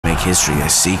history. I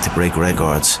seek to break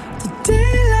records.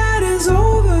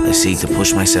 I seek to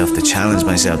push myself, to challenge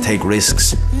myself, take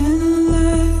risks.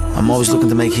 I'm always looking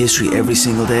to make history every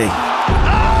single day.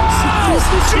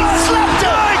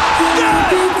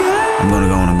 I'm gonna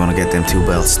go and I'm gonna get them 2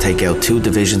 belts, take out 2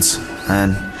 divisions,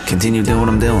 and continue doing what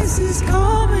I'm doing.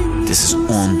 This is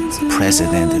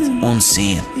unprecedented,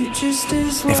 unseen.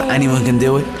 If anyone can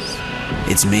do it,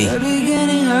 it's me.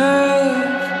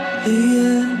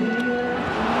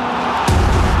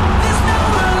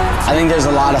 I think there's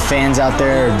a lot of fans out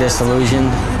there who are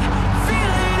disillusioned.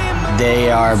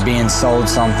 They are being sold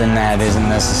something that isn't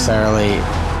necessarily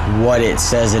what it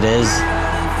says it is.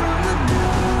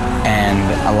 And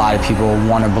a lot of people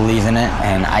want to believe in it,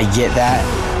 and I get that.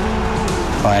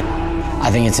 But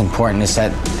I think it's important to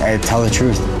tell the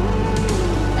truth,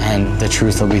 and the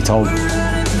truth will be told.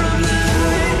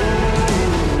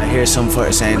 I hear some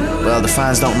fighters saying, well, the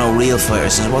fans don't know real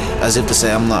fighters. As if to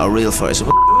say I'm not a real fighter. So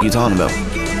what are you talking about?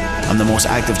 I'm the most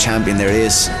active champion there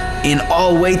is in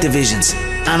all weight divisions,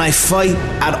 and I fight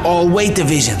at all weight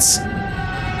divisions.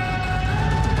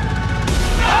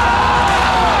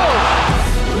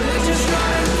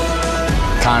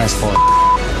 Conor's full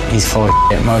of He's full of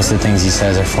shit. Most of the things he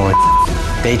says are full of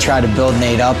shit. They try to build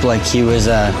Nate up like he was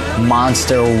a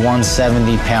monster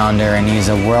 170-pounder and he's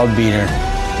a world beater.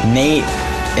 Nate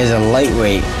is a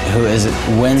lightweight who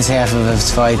wins half of his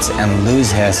fights and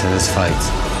loses half of his fights.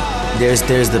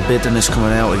 There's the bitterness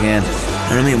coming out again. You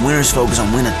know what I mean? Winners focus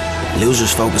on winning.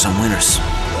 Losers focus on winners.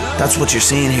 That's what you're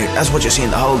seeing here. That's what you're seeing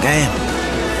the whole game.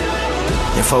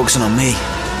 They're focusing on me.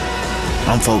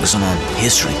 I'm focusing on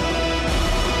history.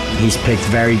 He's picked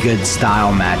very good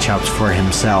style matchups for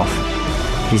himself.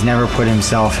 He's never put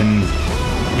himself in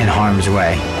harm's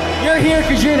way. You're here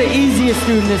because you're the easiest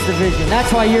dude in this division.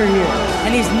 That's why you're here.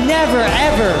 And he's never,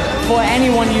 ever fought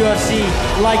anyone in UFC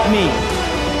like me.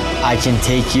 I can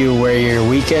take you where you're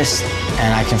weakest,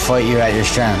 and I can fight you at your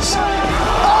strengths.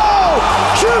 Oh!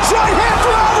 Huge right hand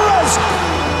for Alvarez!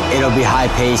 It'll be high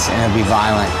pace and it'll be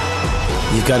violent.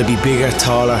 You've got to be bigger,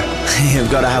 taller. You've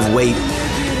got to have weight.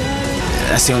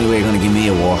 That's the only way you're going to give me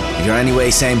a war. If you're anyway,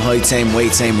 same height, same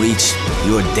weight, same reach,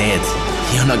 you're dead.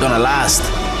 You're not going to last.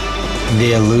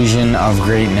 The illusion of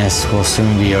greatness will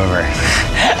soon be over.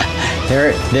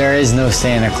 There is no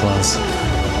Santa Claus.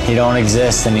 He don't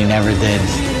exist and he never did.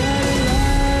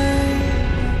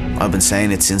 I've been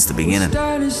saying it since the beginning.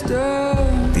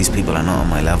 These people are not on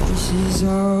my level.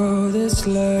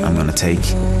 I'm going to take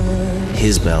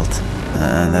his belt,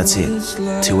 and that's it.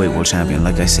 2-weight world champion,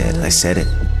 like I said it.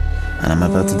 And I'm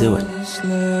about to do it.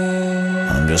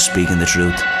 I'm just speaking the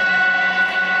truth.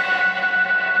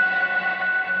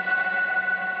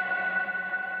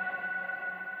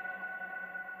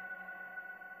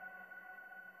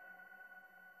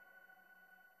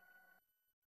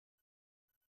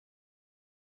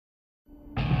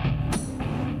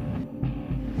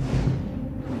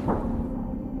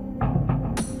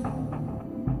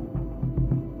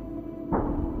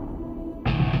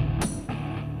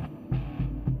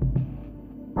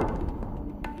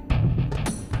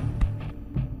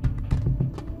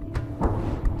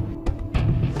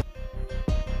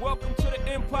 Welcome to the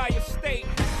Empire State.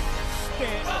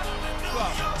 Stand up.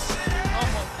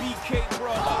 I'm a BK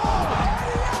brother.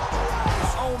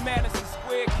 My own Madison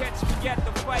Square, catch me at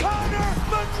the fight. Conor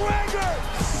McGregor!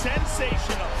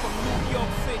 Sensational. From New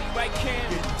York City, right,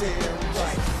 Cam? You're damn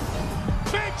right.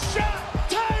 Big shot,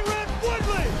 Tyron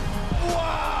Woodley!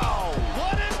 Wow!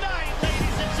 What a night,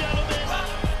 ladies and gentlemen!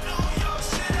 New York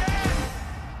City!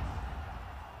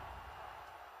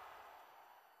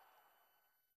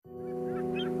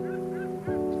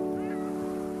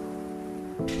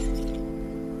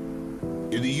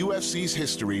 In the UFC's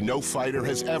history, no fighter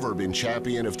has ever been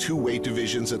champion of 2 weight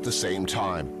divisions at the same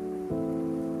time.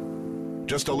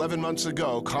 Just 11 months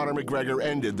ago, Conor McGregor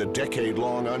ended the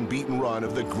decade-long unbeaten run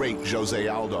of the great Jose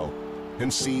Aldo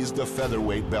and seized the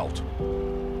featherweight belt.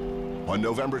 On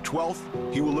November 12th,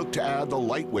 he will look to add the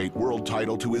lightweight world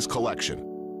title to his collection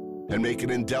and make an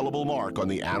indelible mark on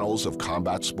the annals of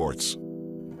combat sports.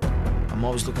 I'm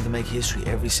always looking to make history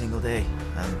every single day,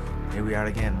 and here we are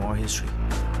again, more history.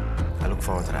 I look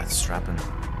forward to that, strapping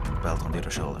the belt on the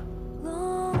other shoulder.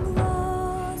 Long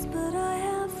lost, but I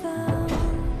have found.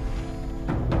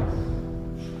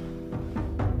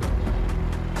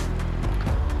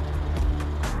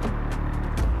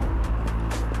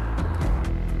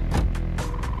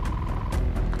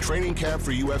 Training camp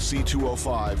for UFC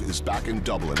 205 is back in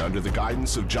Dublin under the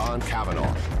guidance of John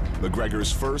Kavanagh,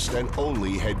 McGregor's first and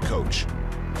only head coach.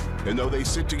 And though they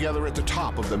sit together at the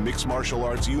top of the mixed martial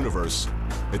arts universe,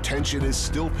 attention is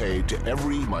still paid to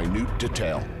every minute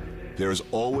detail. there's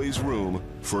always room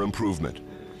for improvement.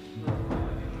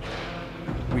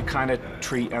 We kind of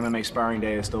treat MMA sparring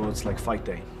day as though it's like fight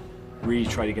day. Really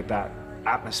try to get that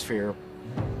atmosphere.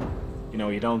 You know,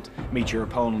 you don't meet your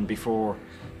opponent before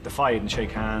the fight and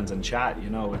shake hands and chat, you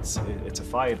know, it's a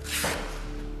fight.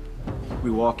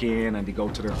 We walk in and they go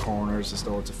to their corners as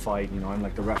though it's a fight, you know, I'm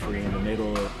like the referee in the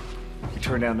middle. We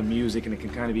turn down the music and it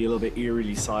can kind of be a little bit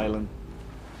eerily silent.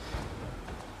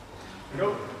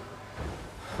 Go.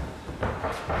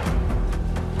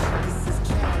 This is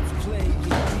child's play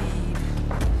indeed.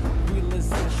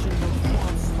 Realization of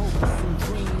wants, hopes, and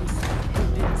dreams.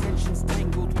 Good intentions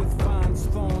tangled with vines,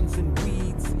 thorns, and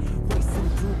weeds. Racing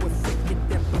through a thicket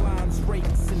that blinds,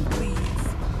 rakes, and bleeds.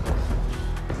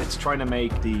 It's trying to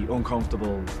make the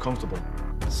uncomfortable comfortable.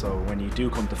 So when you do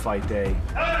come to fight day,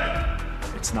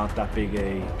 it's not that big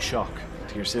a shock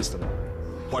to your system.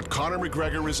 What Conor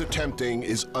McGregor is attempting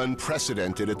is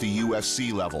unprecedented at the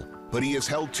UFC level, but he has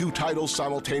held 2 titles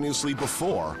simultaneously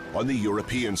before on the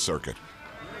European circuit.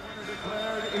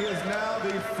 Declared he is now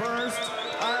the first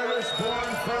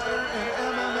Irish-born fighter in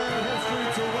MMA history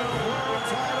to win a world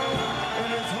title in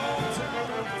his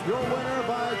hometown. Your winner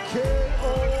by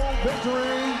KO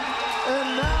victory, and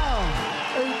now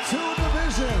a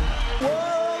 2-division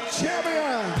world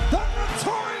champion, the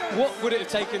Notorious. What would it have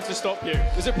taken to stop you?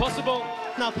 Is it possible?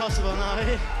 Not possible,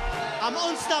 no. I'm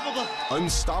unstoppable.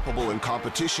 Unstoppable in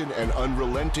competition and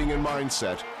unrelenting in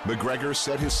mindset, McGregor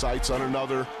set his sights on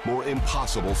another, more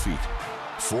impossible feat.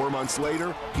 4 months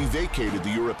later, he vacated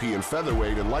the European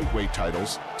featherweight and lightweight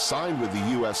titles, signed with the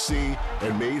UFC,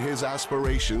 and made his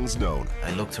aspirations known.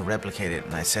 I look to replicate it,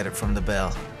 and I said it from the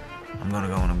bell. I'm gonna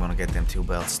go and I'm gonna get them 2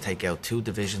 belts, take out 2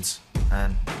 divisions,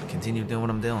 and continue doing what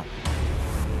I'm doing.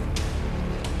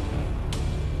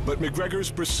 But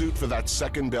McGregor's pursuit for that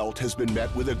second belt has been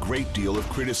met with a great deal of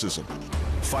criticism.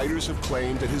 Fighters have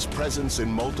claimed that his presence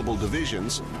in multiple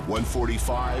divisions,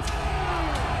 145,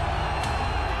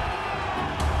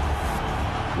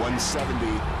 170,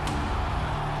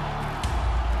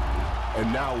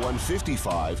 and now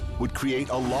 155, would create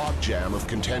a logjam of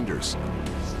contenders.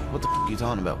 What the f are you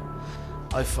talking about?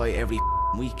 I fight every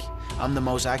week. I'm the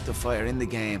most active fighter in the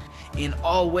game, in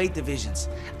all weight divisions,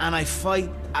 and I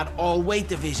fight at all weight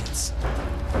divisions.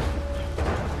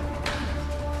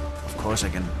 Of course I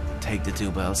can take the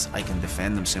 2 belts, I can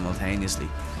defend them simultaneously.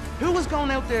 Who was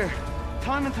going out there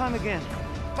time and time again,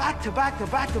 back to back to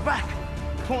back to back,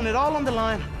 putting it all on the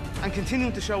line and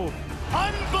continuing to show up?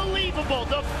 Unbelievable!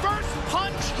 The first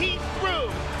punch he threw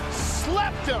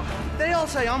slept him. They all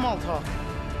say I'm all talk.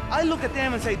 I look at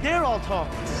them and say they're all talk.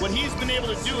 What he's been able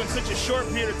to do in such a short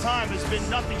period of time has been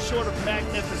nothing short of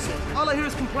magnificent. All I hear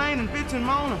is complaining, bitching,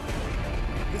 moaning.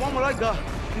 You want what I got,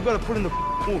 you better put in the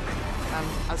work. And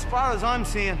as far as I'm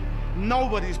seeing,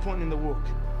 nobody's putting in the work.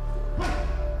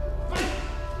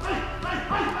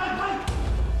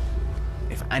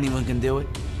 If anyone can do it,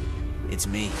 it's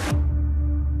me.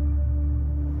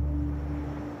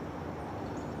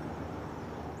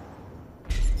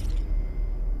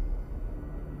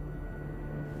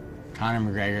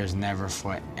 Conor McGregor's never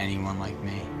fought anyone like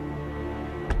me.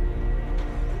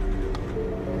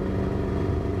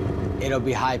 It'll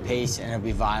be high-paced and it'll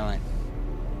be violent.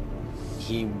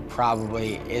 He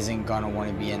probably isn't gonna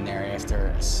want to be in there after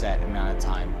a set amount of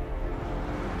time.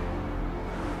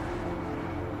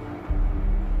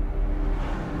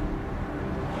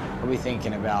 He'll be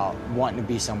thinking about wanting to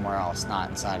be somewhere else, not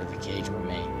inside of the cage with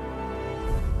me.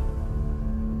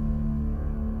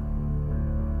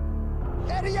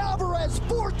 Eddie Alvarez,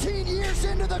 14 years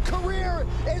into the career,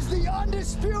 is the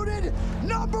undisputed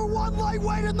 #1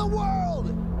 lightweight in the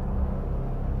world.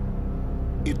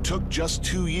 It took just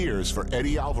 2 years for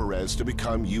Eddie Alvarez to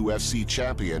become UFC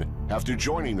champion after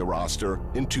joining the roster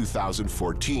in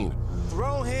 2014.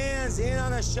 Throw hands, in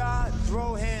on a shot,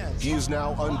 throw hands. He is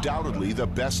now undoubtedly the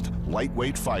best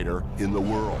lightweight fighter in the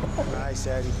world. Nice,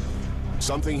 Eddie.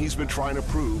 Something he's been trying to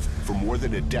prove for more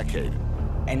than a decade.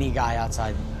 Any guy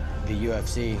outside the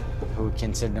UFC who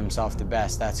considered himself the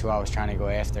best, that's who I was trying to go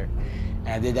after. And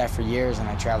I did that for years, and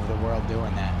I traveled the world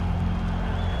doing that.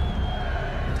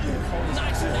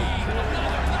 Nice lead. Another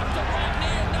left to right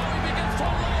knee, and now he begins to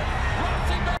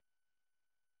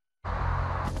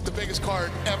load. The biggest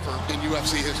card ever in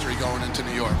UFC history going into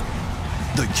New York.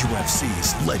 The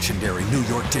UFC's legendary New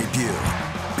York debut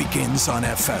begins on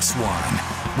FS1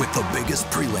 with the biggest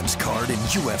prelims card in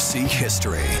UFC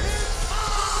history.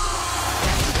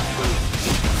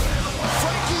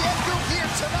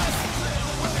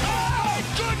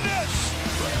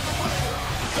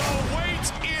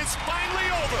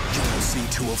 UFC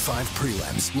 205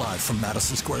 prelims live from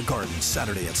Madison Square Garden,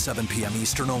 Saturday at 7 p.m.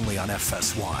 Eastern, only on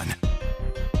FS1.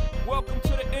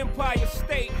 Empire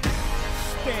State.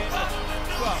 Stand up.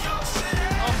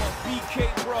 I'm a BK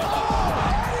brother.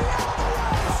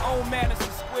 Old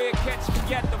Madison Square, catch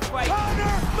me at the fight.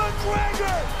 Conor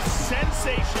McGregor!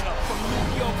 Sensational. From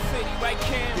New York City, right,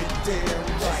 Cam? You're damn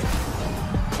right.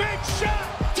 Big shot,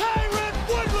 Tyron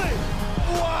Woodley!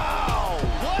 Wow!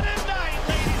 What a night,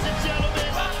 ladies and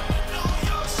gentlemen.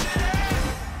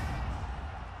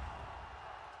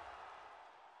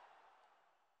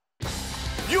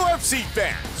 UFC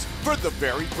fans, for the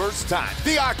very first time,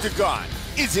 the Octagon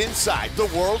is inside the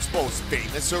world's most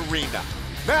famous arena,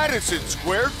 Madison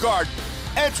Square Garden,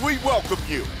 as we welcome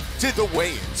you to the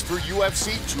weigh-ins for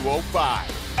UFC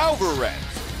 205. Alvarez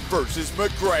versus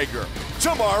McGregor.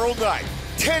 Tomorrow night,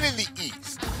 10 in the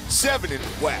East, 7 in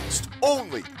the West,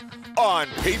 only on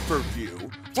pay-per-view.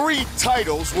 3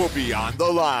 titles will be on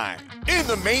the line. In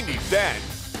the main event,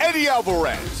 Eddie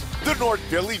Alvarez, the North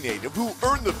Philly native who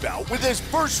earned the belt with his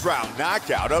first-round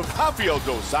knockout of Rafael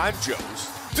dos Anjos,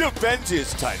 defends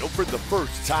his title for the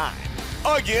first time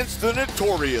against the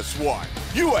notorious one,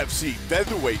 UFC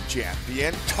featherweight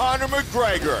champion Conor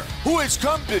McGregor, who has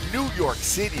come to New York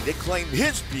City to claim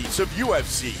his piece of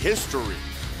UFC history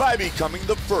by becoming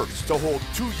the first to hold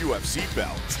 2 UFC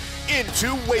belts in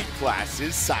 2 weight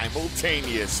classes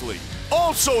simultaneously.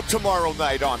 Also tomorrow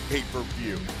night on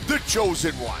pay-per-view, the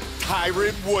chosen one,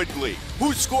 Tyron Woodley,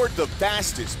 who scored the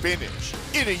fastest finish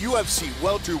in a UFC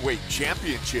welterweight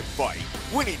championship fight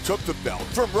when he took the belt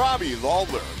from Robbie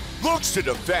Lawler, looks to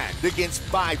defend against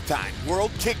 5-time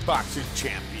world kickboxing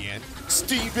champion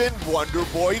Stephen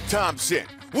Wonderboy Thompson,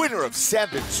 winner of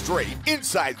 7 straight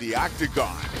inside the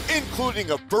Octagon,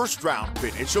 including a first-round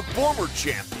finish of former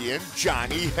champion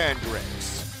Johnny Hendricks.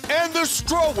 And the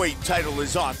strawweight title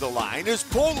is on the line as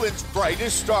Poland's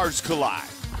brightest stars collide,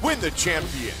 when the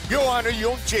champion, Joanna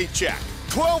Jędrzejczyk,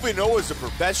 12-0 as a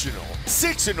professional,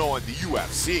 6-0 in the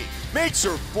UFC, makes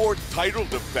her 4th title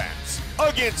defense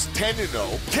against 10-0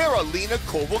 Karolina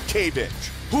Kowalkiewicz,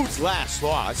 whose last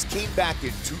loss came back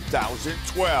in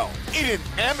 2012 in an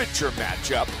amateur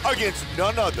matchup against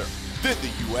none other than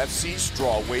the UFC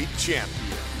strawweight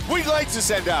champion. We'd like to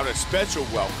send out a special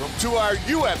welcome to our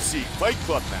UFC Fight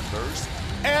Club members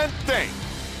and thank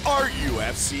our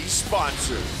UFC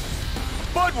sponsors.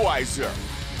 Budweiser,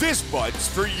 this Bud's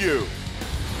for you.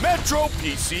 Metro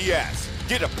PCS,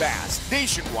 get a fast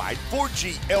nationwide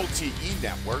 4G LTE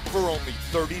network for only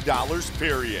 $30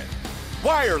 period.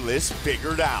 Wireless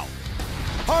figured out.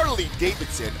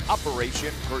 Harley-Davidson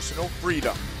Operation Personal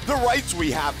Freedom. The rights we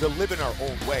have to live in our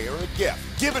own way are a gift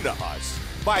given to us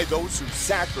by those who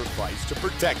sacrifice to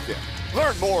protect them.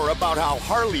 Learn more about how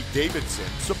Harley-Davidson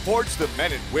supports the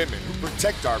men and women who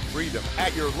protect our freedom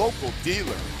at your local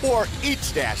dealer or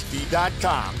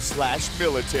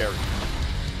h-d.com/military.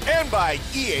 And by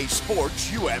EA Sports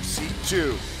UFC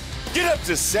 2. Get up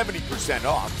to 70%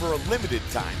 off for a limited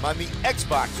time on the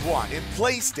Xbox One and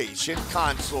PlayStation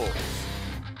consoles.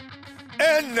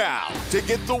 And now, to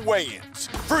get the weigh-ins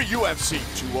for UFC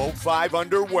 205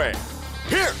 underway,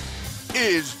 here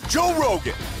is Joe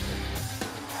Rogan.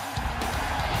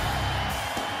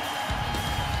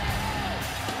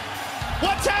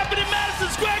 What's happening in Madison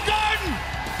Square Garden?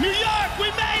 New York, we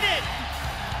made it!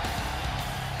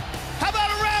 How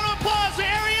about a round of applause for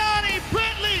Ariane,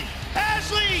 Brintley,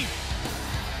 Ashley?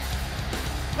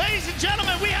 Ladies and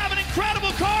gentlemen, we have an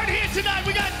incredible card here tonight.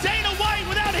 We got Dana White.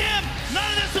 Without him,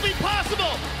 none of this would be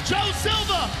possible. Joe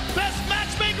Silva, best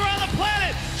matchmaker on the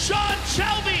planet. Sean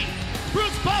Shelby,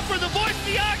 Bruce Buffer, the voice of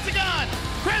the Octagon.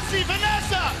 Chrissy,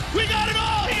 Vanessa, we got it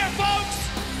all here, folks.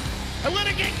 And we're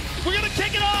gonna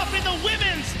kick it off in the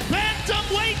women's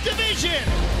bantamweight division.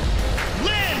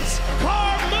 Liz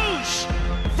Carmouche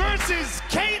versus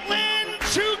Caitlin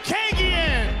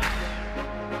Chookagian.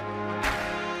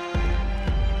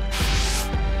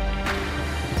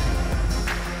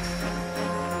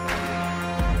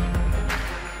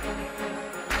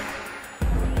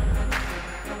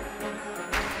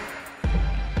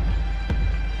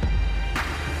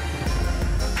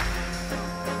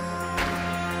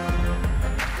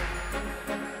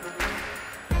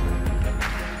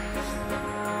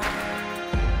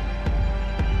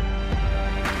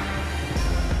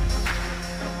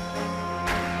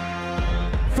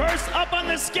 First up on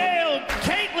the scale,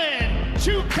 Caitlin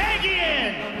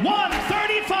Chookagian,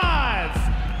 135.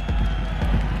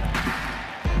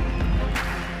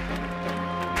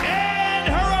 And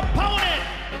her opponent,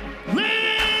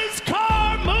 Liz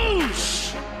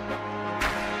Carmouche.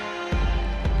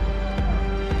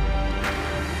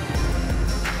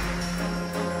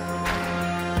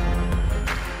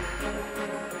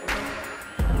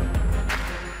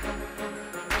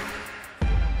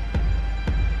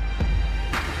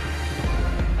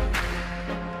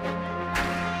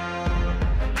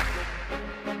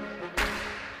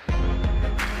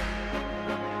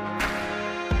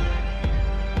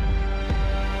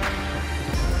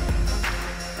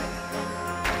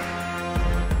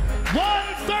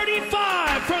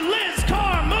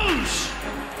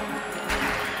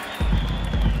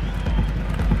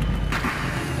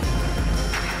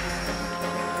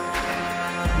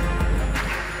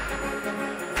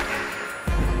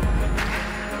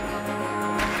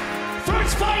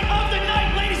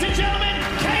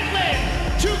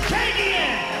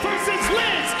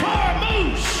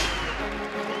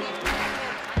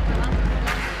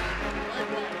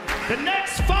 The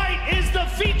next fight is the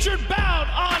featured bout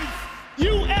on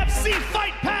UFC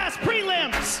Fight Pass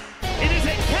prelims. It is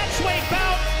a catchweight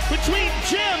bout between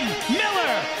Jim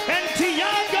Miller and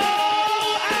Thiago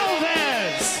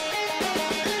Alves.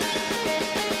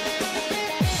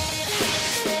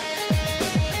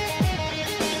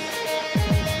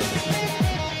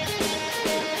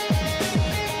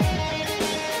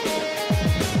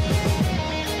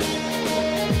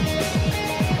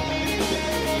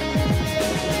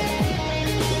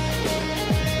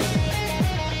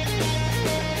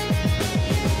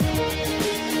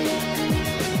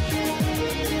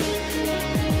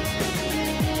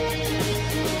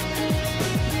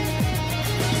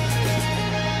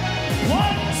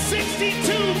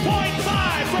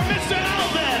 For Mr.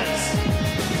 Alves.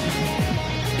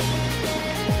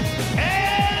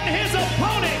 And his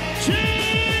opponent,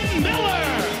 Jim Miller.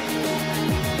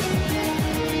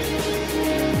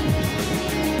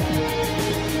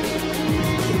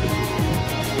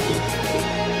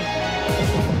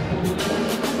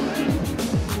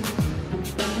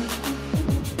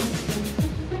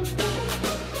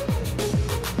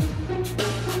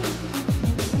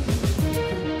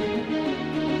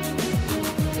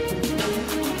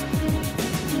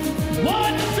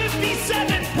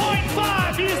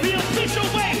 Is the official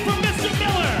weight for Mr.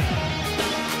 Miller.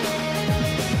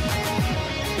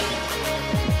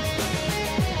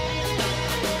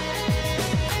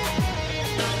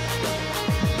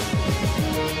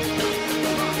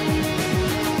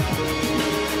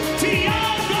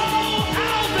 Thiago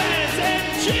Alves and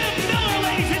Jim Miller,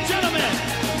 ladies and gentlemen.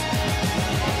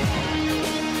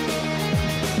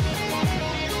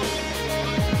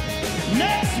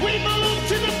 Next, we move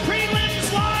to the prelims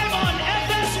live on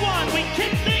FS1. We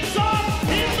kick things off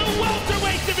in the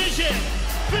welterweight division.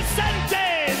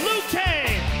 Vicente Luque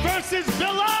versus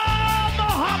Bilal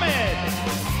Muhammad.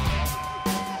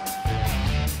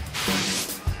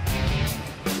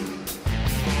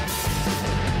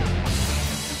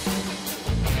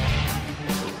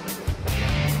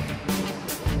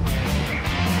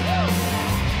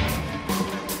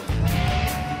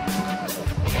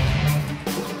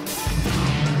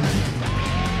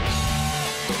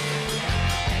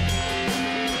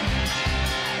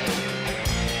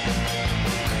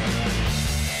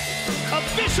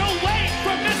 Official weight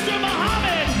for Mr.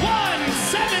 Muhammad,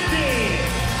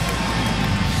 170.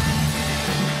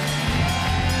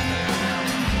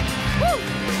 Woo.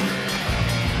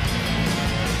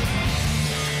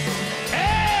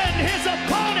 And his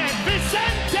opponent,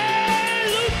 Vicente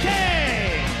Luque.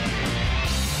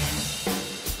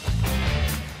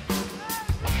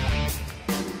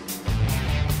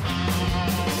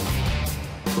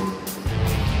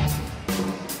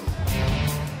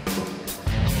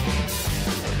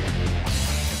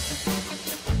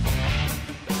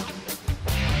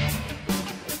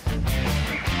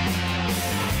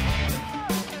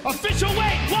 Official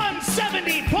weight,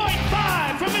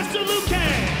 170.5 for Mr. Luque.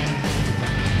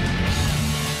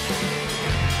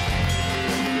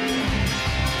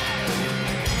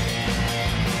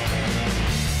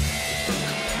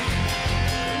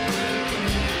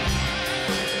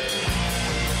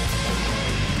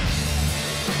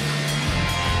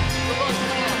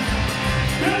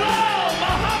 Bilal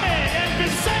Muhammad and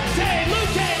Vicente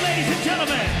Luque, ladies and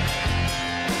gentlemen.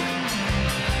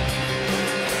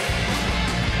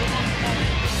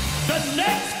 The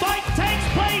next fight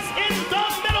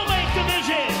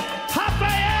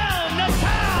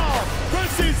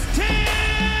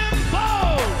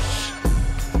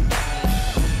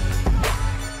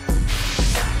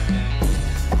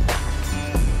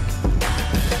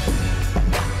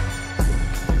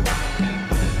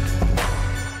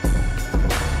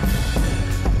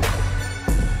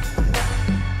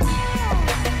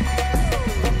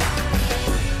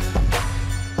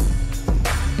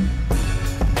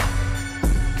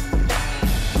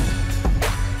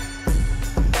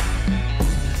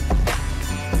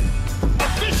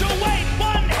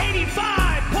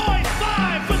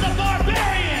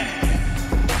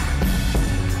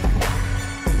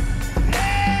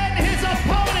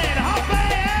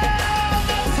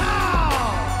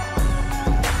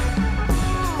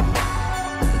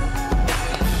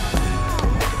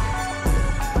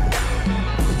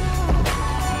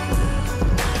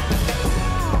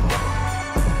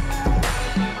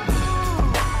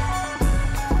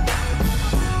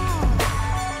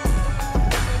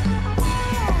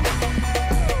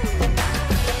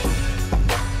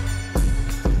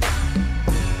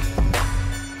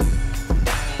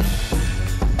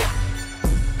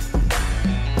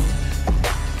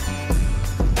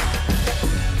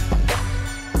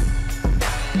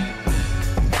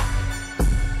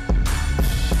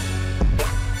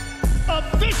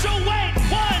Official weight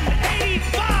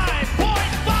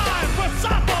 185.5 for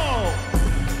Sapo.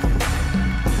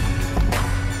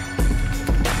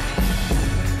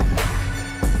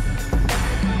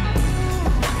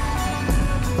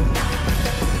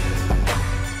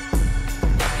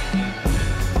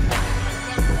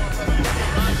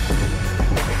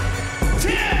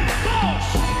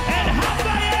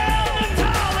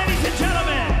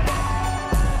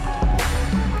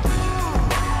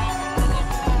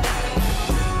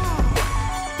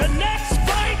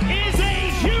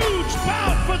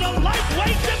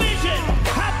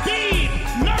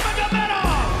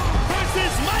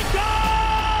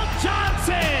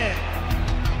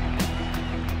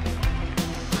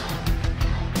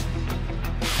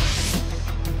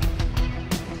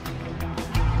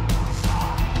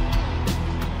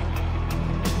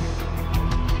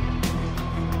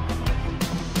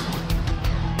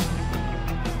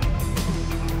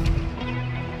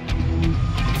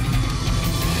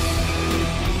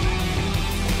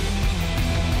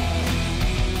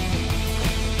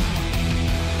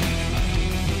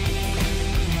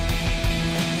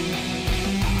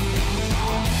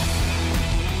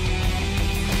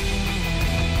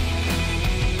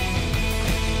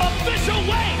 Official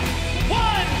weight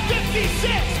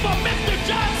 156 for Mr.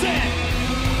 Johnson.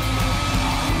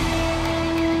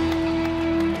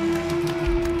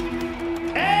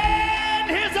 And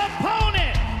his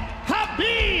opponent,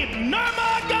 Khabib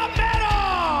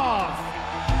Nurmagomedov.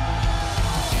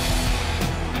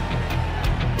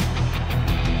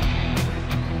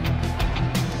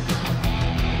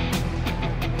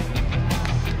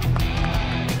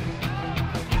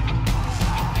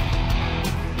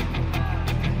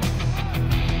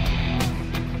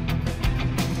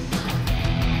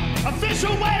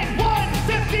 Official weight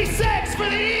 156 for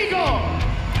the Eagle.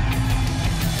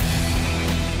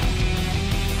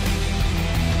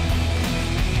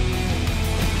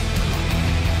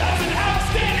 That's an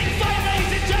outstanding fight,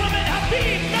 ladies and gentlemen.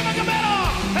 Khabib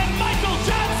Nurmagomedov and Michael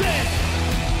Johnson.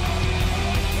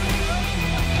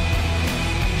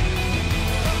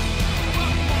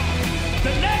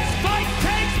 The next fight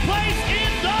takes place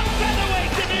in the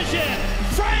featherweight division.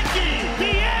 Frankie,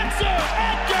 the Answer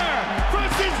Edgar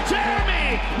versus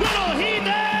Jeremy Little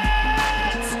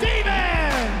Heathen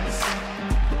Stevens.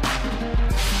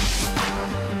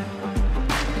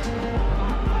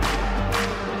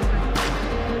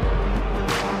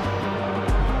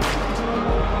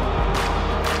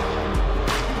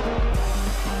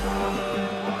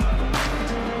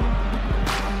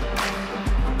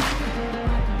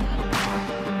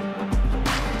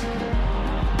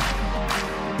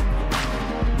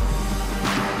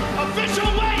 Official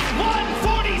weight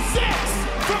 146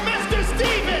 for Mr.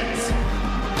 Stevens.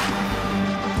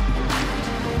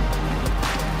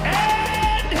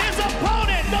 And his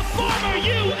opponent, the former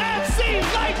UFC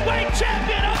lightweight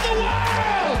champion of the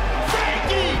world,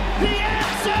 Frankie the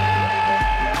Answer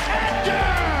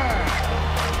Edgar.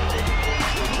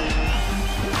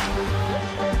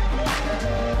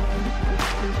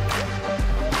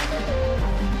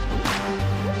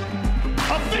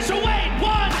 Official weight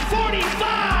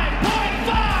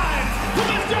 145.5 for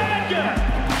Mr. Edgar.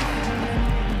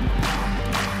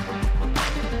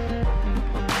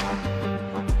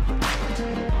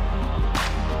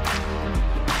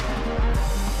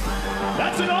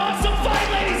 That's an awesome fight,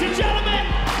 ladies and gentlemen.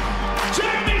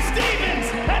 Jeremy Stevens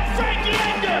and Frankie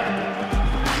Edgar.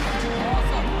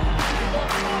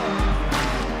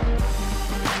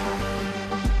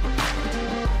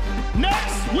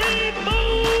 Next, we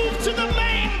move to the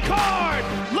main card,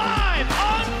 live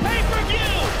on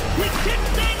pay-per-view. We kick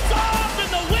things off in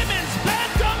the women's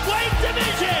bantamweight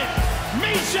division.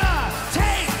 Miesha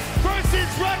Tate versus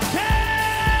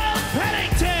Raquel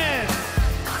Pennington.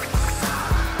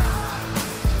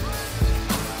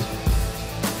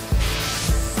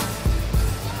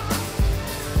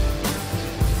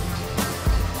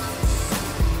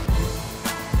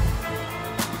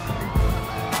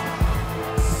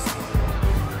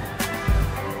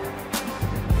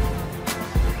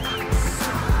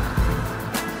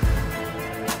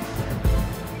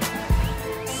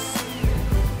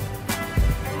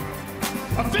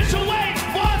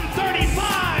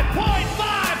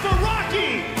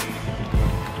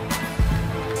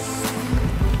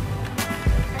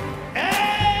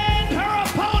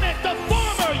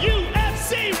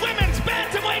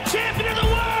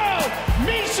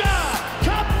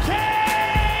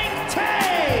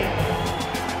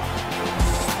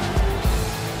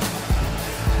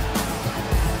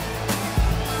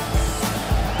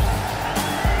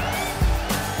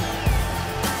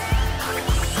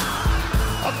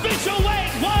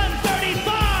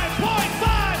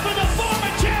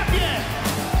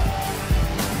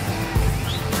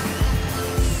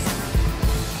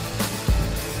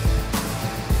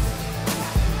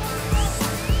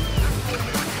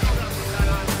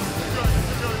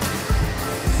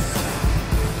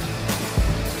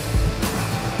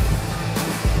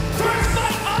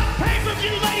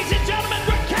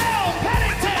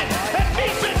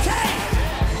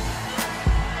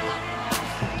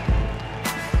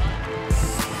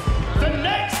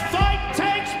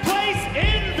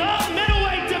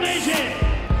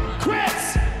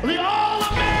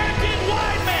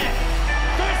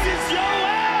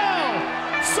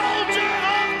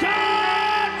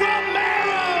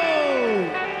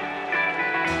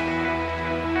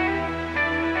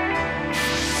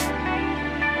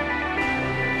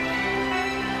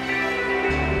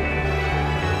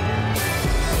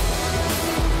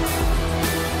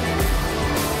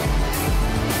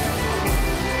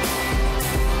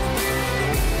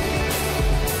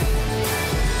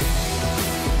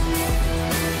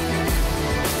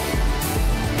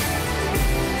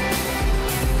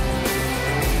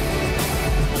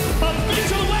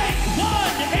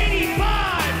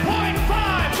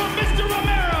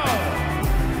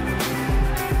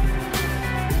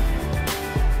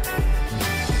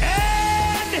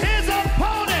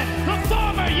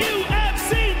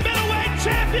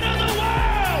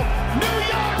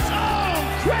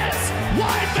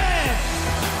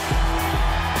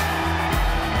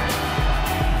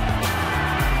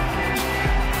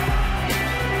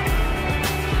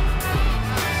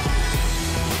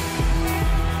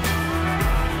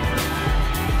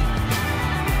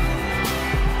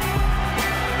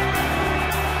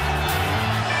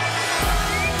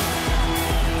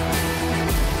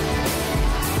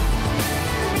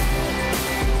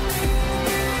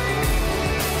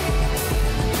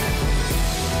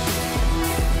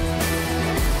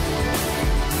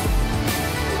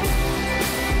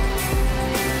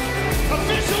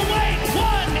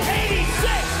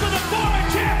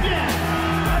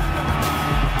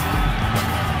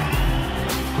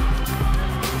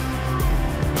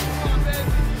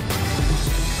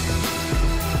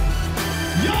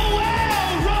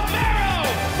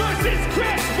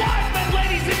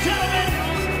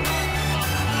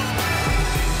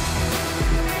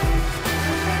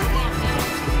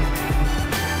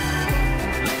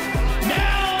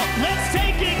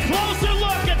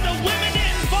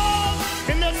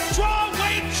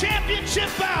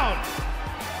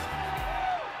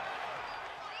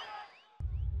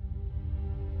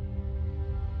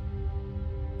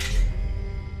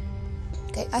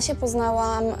 Asię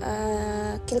poznałam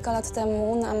kilka lat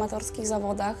temu na amatorskich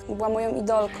zawodach. Była moją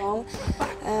idolką,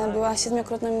 była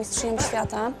 7-krotną mistrzynią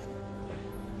świata.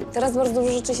 Teraz bardzo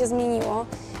dużo rzeczy się zmieniło.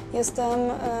 Jestem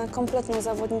kompletną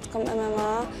zawodniczką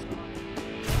MMA.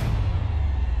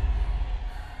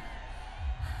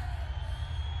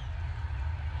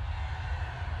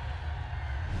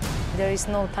 There is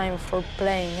no time for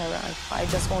playing around. I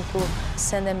just want to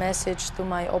send a message to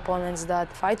my opponents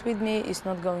that fight with me is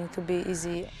not going to be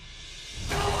easy.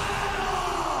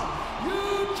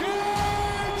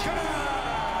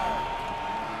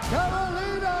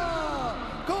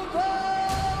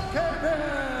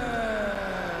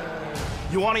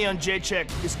 Joanna Jędrzejczyk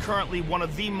is currently one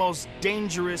of the most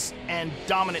dangerous and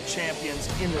dominant champions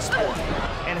in the sport.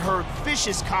 And her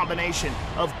vicious combination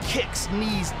of kicks,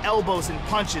 knees, elbows, and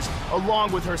punches,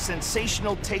 along with her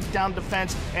sensational takedown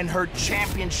defense and her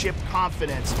championship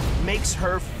confidence, makes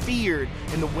her feared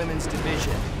in the women's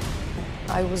division.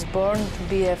 I was born to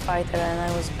be a fighter, and I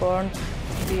was born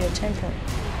to be a champion.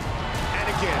 And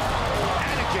again,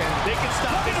 they can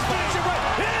stop this fight.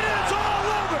 It is all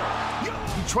over!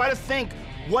 You try to think,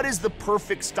 what is the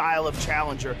perfect style of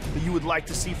challenger that you would like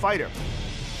to see fight her?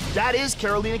 That is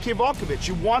Karolina Kowalkiewicz.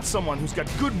 You want someone who's got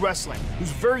good wrestling,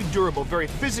 who's very durable, very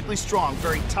physically strong,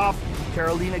 very tough.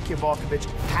 Karolina Kowalkiewicz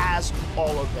has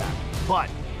all of that. But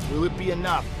will it be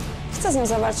enough? Chcę z nią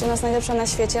zawalczyć, ona jest najlepsza na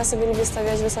świecie, ja sobie lubię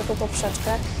stawiać wysoką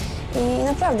poprzeczkę i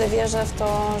naprawdę wierzę w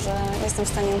to, że jestem w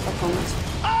stanie ją pokonać.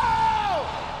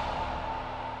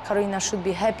 Karolina should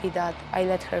be happy that I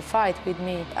let her fight with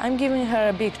me. I'm giving her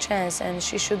a big chance, and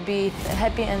she should be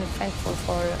happy and thankful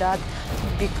for that,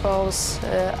 because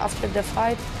after the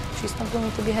fight, she's not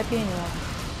going to be happy anymore.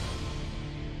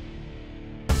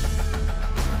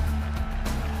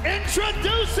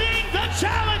 Introducing the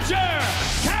challenger,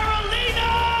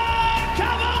 Karolina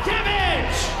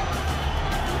Kowalkiewicz!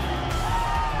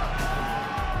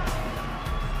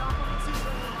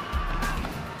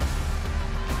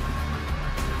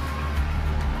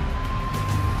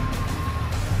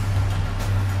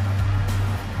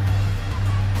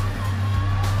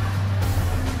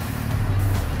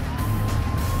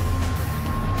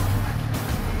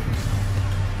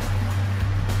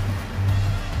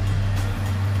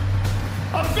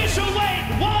 Official weight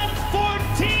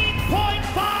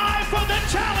 114.5 for the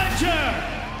challenger.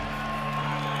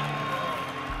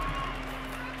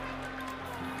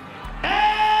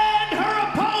 And her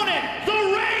opponent, the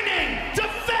reigning,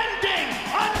 defending,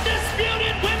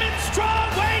 undisputed women's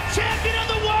strawweight champion of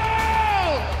the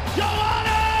world,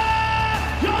 Joanna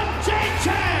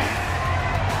Jędrzejczyk.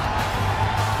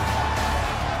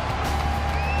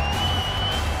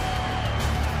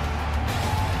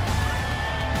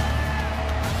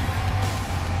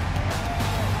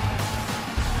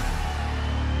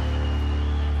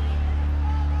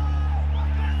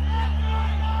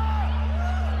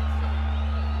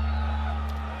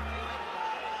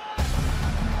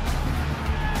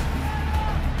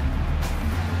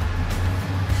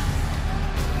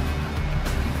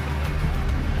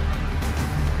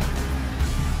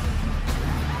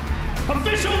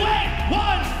 Official weight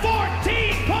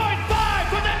 114.5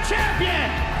 for the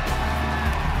champion.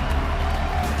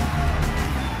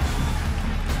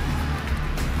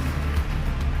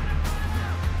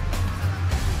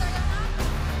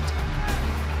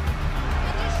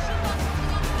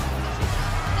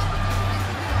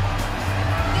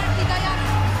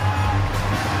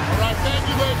 All right, thank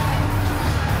you, ladies.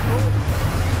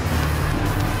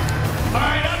 All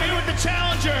right, I'm here with the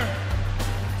challenger.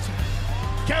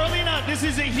 Karolina, this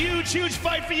is a huge, huge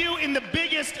fight for you in the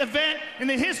biggest event in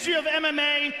the history of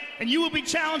MMA, and you will be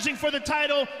challenging for the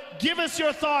title. Give us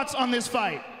your thoughts on this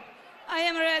fight. I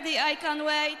am ready, I can't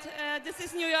wait. This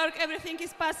is New York, everything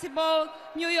is possible.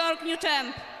 New York, new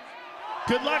champ.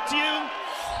 Good luck to you.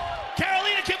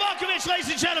 Karolina Kowalkiewicz, ladies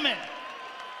and gentlemen.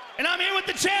 And I'm here with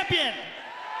the champion.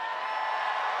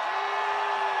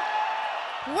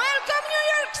 Welcome New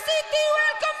York City,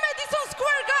 welcome Madison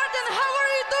Square Garden, how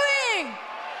are you doing?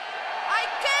 I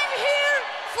came here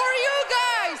for you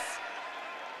guys,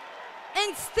 and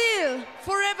still,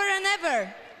 forever and ever.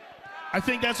 I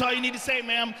think that's all you need to say,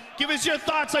 ma'am. Give us your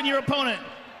thoughts on your opponent.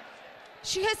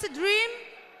 She has a dream,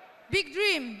 big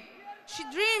dream. She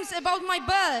dreams about my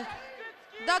belt.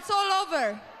 That's all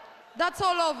over. That's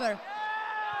all over.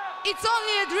 It's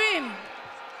only a dream.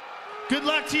 Good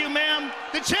luck to you, ma'am.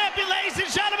 The champion, ladies and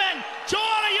gentlemen,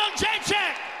 Joanna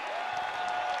Jędrzejczyk.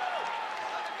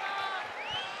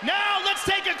 Now let's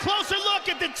take a closer look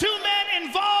at the two men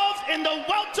involved in the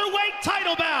welterweight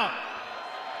title bout.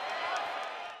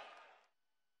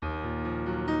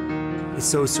 It's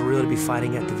so surreal to be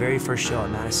fighting at the very first show at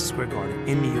Madison Square Garden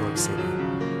in New York City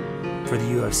for the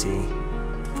UFC,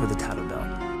 for the title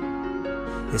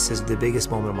belt. This is the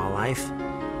biggest moment of my life,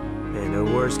 and no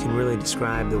words can really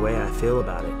describe the way I feel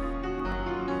about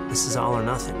it. This is all or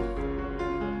nothing.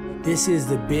 This is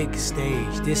the big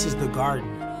stage. This is the Garden.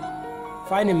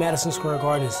 Fighting in Madison Square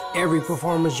Garden is every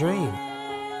performer's dream.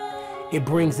 It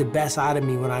brings the best out of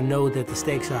me when I know that the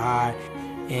stakes are high,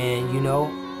 and you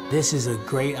know, this is a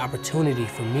great opportunity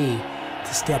for me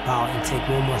to step out and take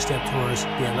one more step towards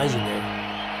being legendary.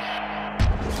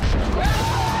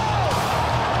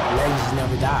 Legends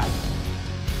never die.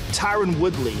 Tyron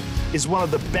Woodley is one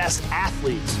of the best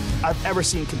athletes I've ever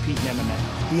seen compete in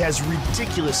MMA. He has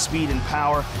ridiculous speed and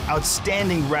power,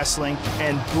 outstanding wrestling,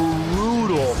 and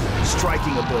brutal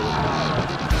striking ability.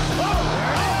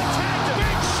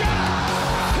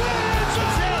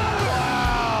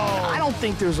 I don't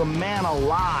think there's a man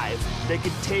alive that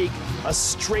could take a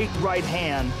straight right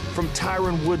hand from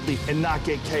Tyron Woodley and not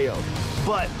get KO'd.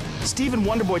 But Stephen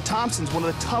Wonderboy Thompson's one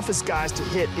of the toughest guys to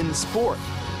hit in the sport.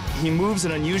 He moves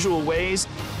in unusual ways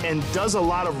and does a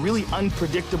lot of really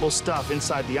unpredictable stuff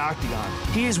inside the octagon.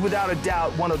 He is without a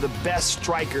doubt one of the best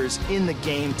strikers in the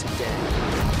game today.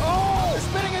 Oh,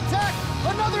 spinning attack,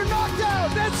 another knockdown,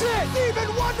 that's it, Stephen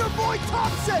Wonderboy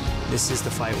Thompson! This is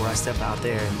the fight where I step out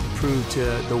there and prove to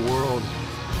the world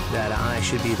that I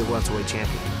should be the welterweight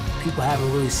champion. People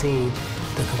haven't really seen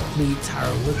the complete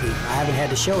Tyron Woodley. I haven't had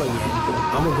to show it yet.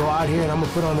 I'm gonna go out here and I'm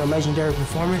gonna put on a legendary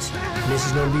performance, and this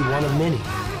is gonna be one of many.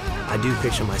 I do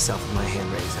picture myself with my hand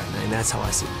raised, and that's how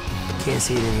I see it. I can't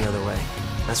see it any other way.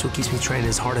 That's what keeps me training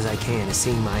as hard as I can, is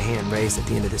seeing my hand raised at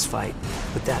the end of this fight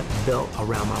with that belt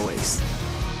around my waist.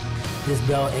 This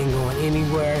belt ain't going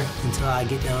anywhere until I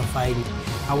get done fighting.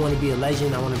 I want to be a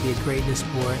legend. I want to be a great in the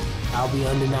sport. I'll be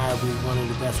undeniably one of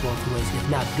the best welterweights, if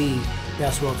not the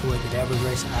best welterweight that ever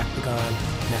graced the octagon,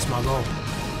 and that's my goal.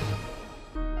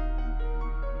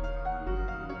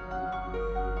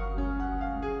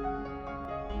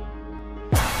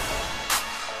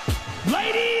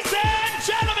 Ladies and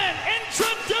gentlemen,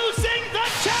 introducing the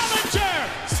challenger,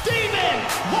 Stephen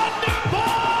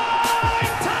Wonderboy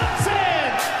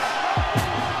Thompson.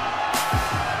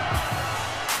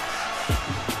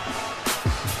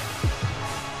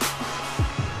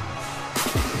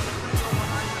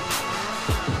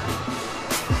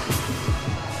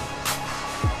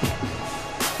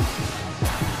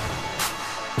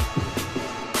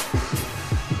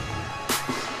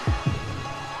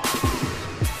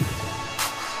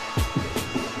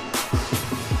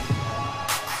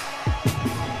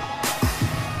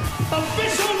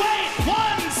 Official weight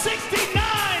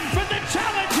 169 for the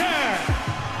challenger.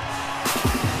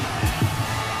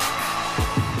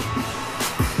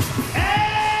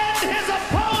 And his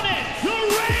opponent, the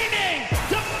reigning,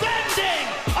 defending,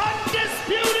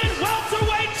 undisputed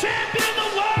welterweight champion of the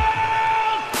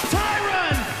world,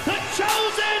 Tyron, the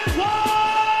Chosen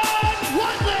One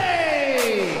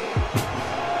Woodley.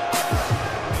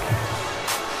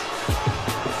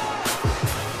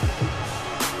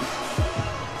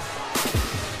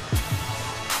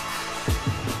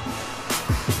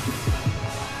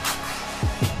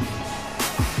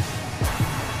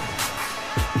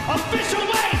 Official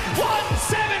weight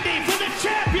 170 for the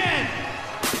champion.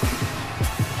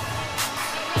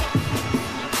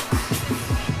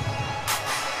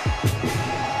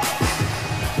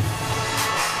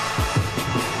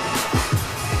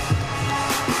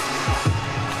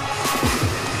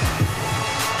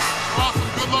 Awesome.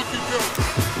 Good luck, you two.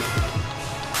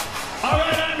 All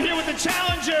right, I'm here with the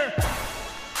challenger,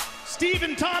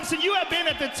 Stephen Thompson. You have been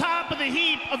at the top of the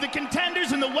heap of the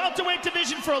contenders in the welterweight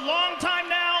division for a long time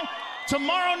now.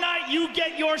 Tomorrow night, you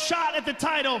get your shot at the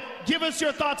title. Give us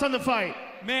your thoughts on the fight.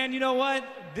 Man, you know what?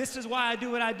 This is why I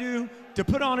do what I do, to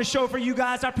put on a show for you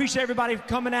guys. I appreciate everybody for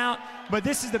coming out, but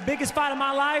this is the biggest fight of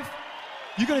my life.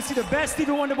 You're gonna see the best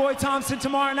Stephen Wonderboy Thompson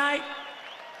tomorrow night,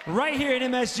 right here at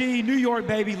MSG, New York,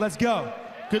 baby. Let's go.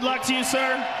 Good luck to you,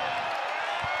 sir.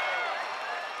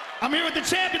 I'm here with the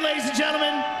champion, ladies and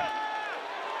gentlemen.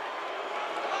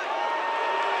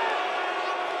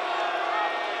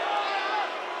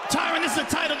 Tyron, this is a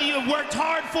title that you have worked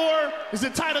hard for. This is a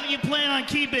title that you plan on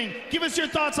keeping. Give us your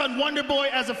thoughts on Wonderboy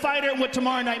as a fighter and what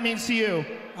tomorrow night means to you.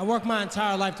 I worked my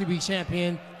entire life to be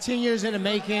champion. 10 years in the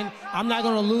making. I'm not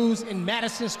gonna lose in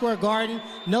Madison Square Garden.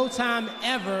 No time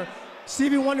ever.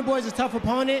 Stevie Wonderboy is a tough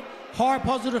opponent. Hard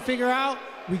puzzle to figure out.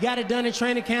 We got it done in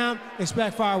training camp.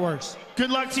 Expect fireworks. Good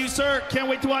luck to you, sir. Can't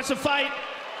wait to watch the fight.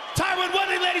 Tyron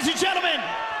Woodley, ladies and gentlemen.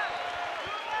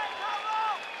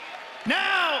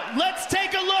 Now, let's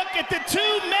take a look at the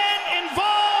two men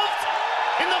involved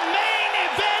in the main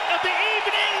event of the evening.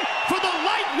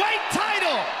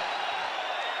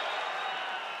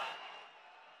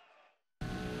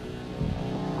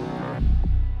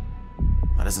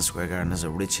 Madison Square Garden has a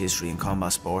rich history in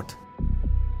combat sport.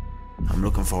 I'm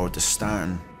looking forward to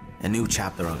starting a new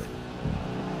chapter of it.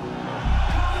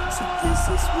 So this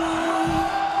is what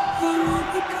I will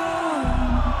become.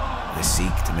 I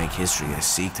seek to make history. I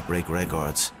seek to break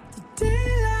records. The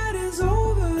daylight is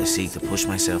over. I seek to push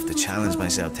myself, to challenge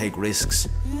myself, take risks.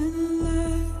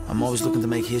 I'm always looking to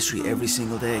make history every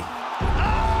single day.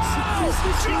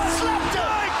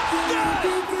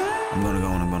 I'm gonna go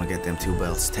and I'm gonna get them 2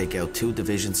 belts, take out 2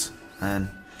 divisions, and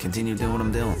continue doing what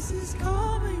I'm doing.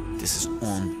 This is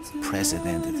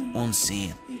unprecedented,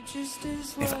 unseen.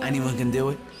 If anyone can do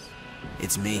it,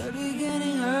 it's me.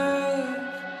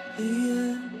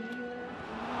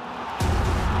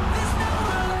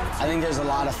 I think there's a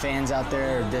lot of fans out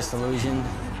there who are disillusioned.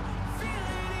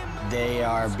 They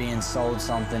are being sold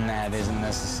something that isn't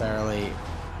necessarily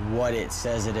what it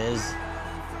says it is.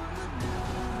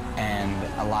 And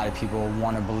a lot of people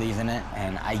want to believe in it,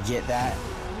 and I get that.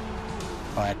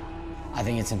 But I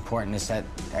think it's important to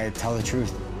tell the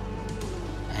truth,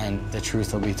 and the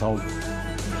truth will be told.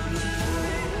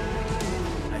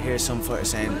 I hear some fighters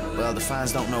saying, well, the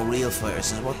fans don't know real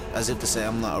fighters, as if to say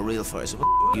I'm not a real fighter. So what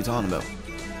are you talking about?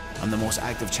 I'm the most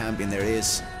active champion there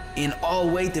is in all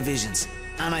weight divisions,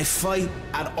 and I fight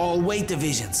at all weight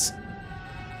divisions.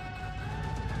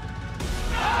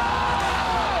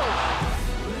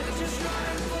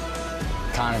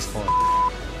 Connor's full of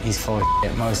He's full of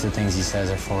shit. Most of the things he says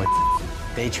are full of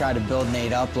shit. They try to build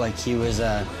Nate up like he was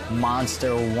a monster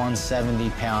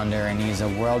 170-pounder and he's a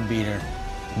world beater.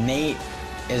 Nate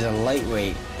is a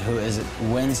lightweight who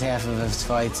wins half of his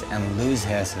fights and loses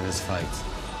half of his fights.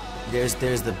 There's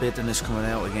the bitterness coming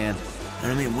out again. You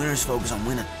know what I mean? Winners focus on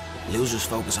winning. Losers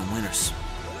focus on winners.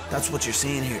 That's what you're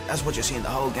seeing here. That's what you're seeing the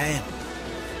whole game.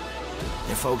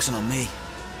 They're focusing on me.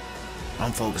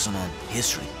 I'm focusing on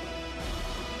history.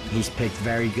 He's picked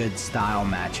very good style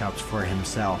matchups for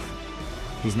himself.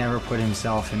 He's never put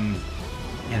himself in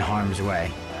harm's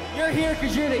way. You're here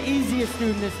because you're the easiest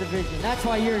dude in this division. That's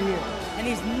why you're here. And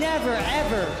he's never,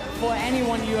 ever fought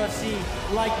anyone in UFC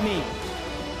like me.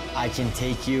 I can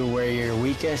take you where you're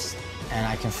weakest, and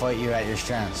I can fight you at your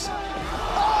strengths.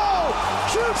 Oh!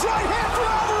 Huge right hand for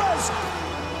Alvarez!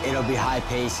 It'll be high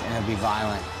pace and it'll be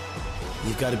violent.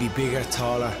 You've got to be bigger,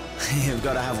 taller. You've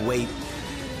got to have weight.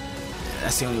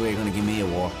 That's the only way you're going to give me a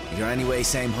war. If you're anyway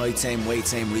same height, same weight,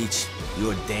 same reach,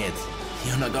 you're dead.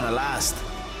 You're not going to last.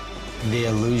 The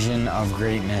illusion of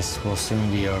greatness will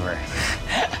soon be over.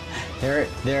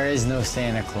 There is no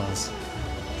Santa Claus.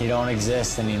 He don't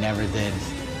exist and he never did.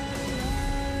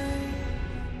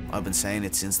 I've been saying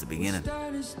it since the beginning.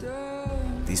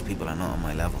 These people are not on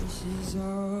my level.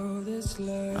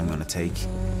 I'm going to take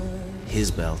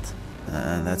his belt,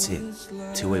 and that's it.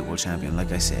 2-weight world champion,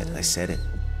 like I said it.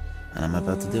 And I'm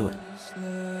about to do it.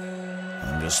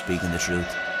 I'm just speaking the truth.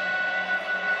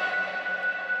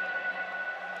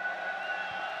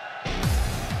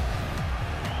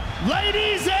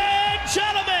 Ladies and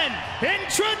gentlemen,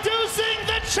 introducing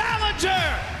the challenger,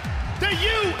 the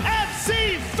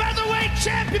UFC featherweight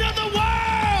champion of the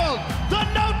world, the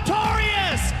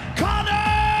notorious Conor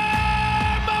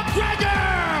McGregor!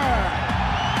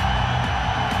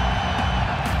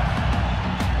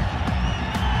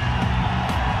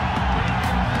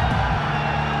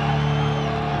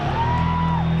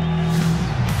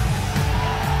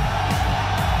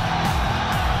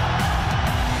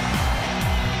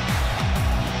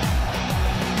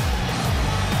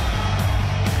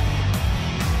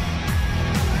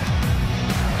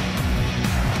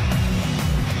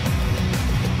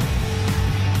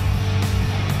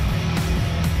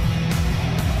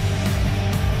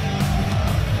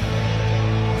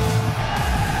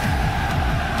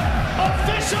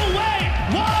 Official weight,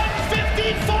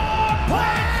 154.5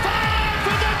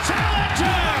 for the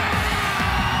challenger.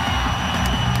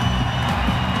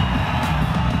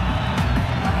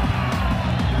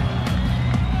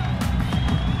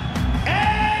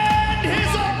 And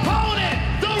his opponent,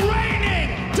 the reigning,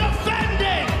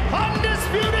 defending,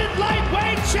 undisputed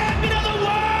lightweight champion of the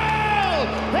world,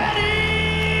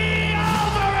 Eddie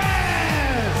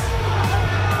Alvarez.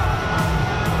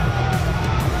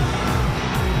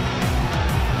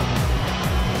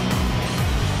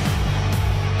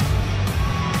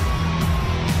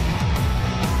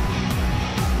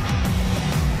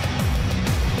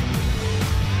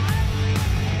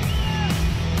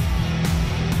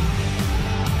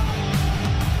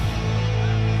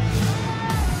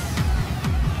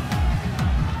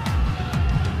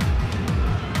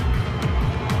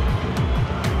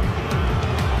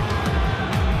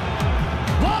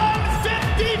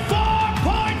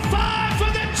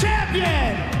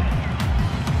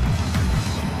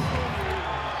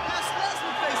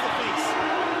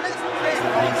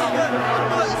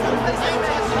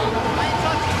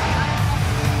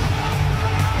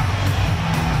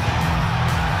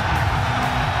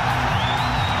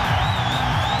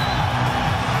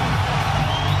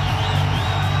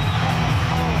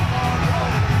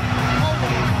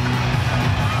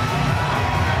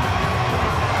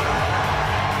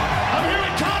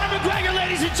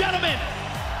 gentlemen,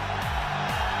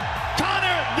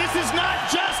 Conor, this is not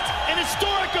just an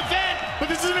historic event, but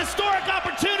this is an historic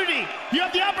opportunity. You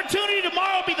have the opportunity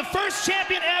tomorrow to be the first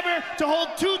champion ever to hold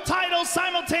 2 titles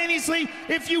simultaneously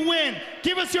if you win.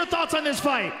 Give us your thoughts on this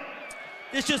fight.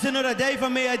 It's just another day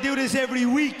for me. I do this every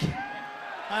week.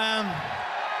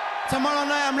 Tomorrow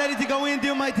night, I'm ready to go in,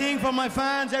 do my thing for my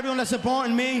fans, everyone that's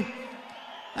supporting me.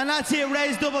 And that's it,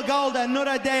 raise double gold.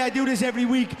 Another day, I do this every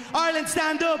week. Ireland,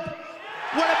 stand up.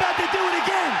 We're about to do it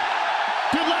again.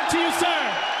 Good luck to you,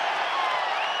 sir.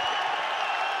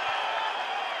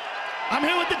 I'm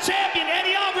here with the champion,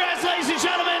 Eddie Alvarez, ladies and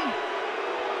gentlemen.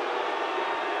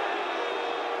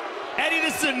 Eddie,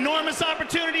 this is an enormous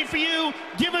opportunity for you.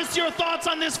 Give us your thoughts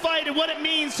on this fight and what it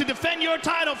means to defend your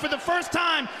title for the first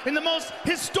time in the most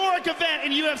historic event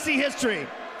in UFC history.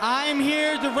 I am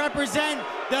here to represent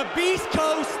the Beast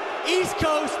Coast, East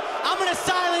Coast. I'm gonna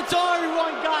silence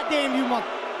everyone, goddamn you mother.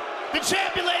 The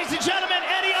champion, ladies and gentlemen,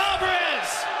 Eddie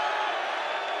Alvarez.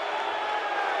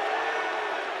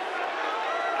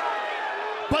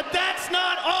 But that's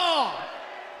not all.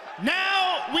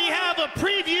 Now we have a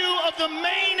preview of the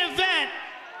main event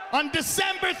on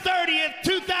December 30th,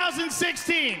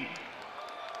 2016.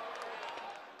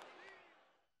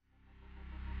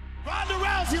 Ronda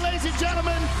Rousey, ladies and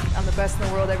gentlemen. I'm the best in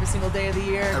the world every single day of the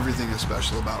year. Everything is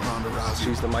special about Ronda Rousey.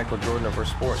 She's the Michael Jordan of her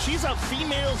sport. She's a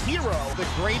female hero. The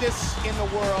greatest in the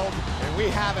world, and we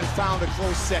haven't found a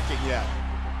close second yet.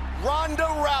 Ronda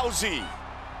Rousey,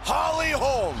 Holly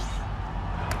Holm.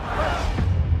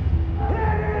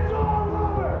 It is all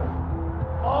over.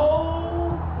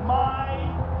 Oh my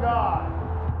God.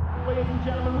 Ladies and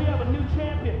gentlemen, we have a new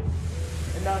champion.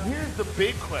 And now here's the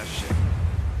big question.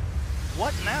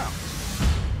 What now?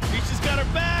 Misha's got her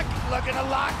back, looking to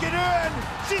lock it in.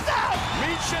 She's out!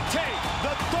 Miesha Tate,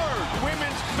 the 3rd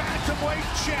women's bantamweight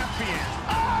champion.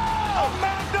 Oh!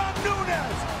 Amanda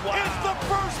Nunes is the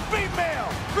first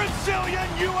female Brazilian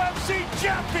UFC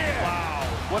champion. Wow,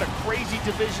 what a crazy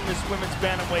division this women's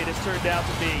bantamweight has turned out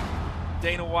to be.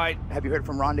 Dana White. Have you heard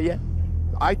from Ronda yet?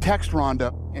 I text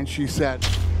Ronda, and she said,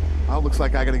 oh, looks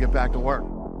like I got to get back to work.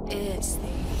 It's the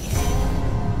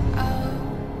end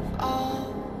of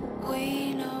all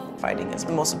we know. Fighting is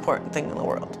the most important thing in the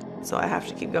world, so I have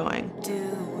to keep going.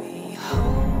 Do we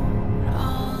hold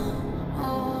on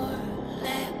or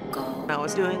let go? I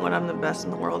was doing what I'm the best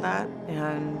in the world at,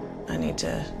 and I need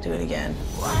to do it again.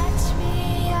 Watch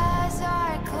me as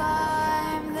I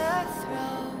climb the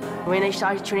throne. When I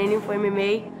started training for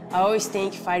MMA, I always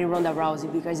think fighting Ronda Rousey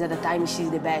because at the time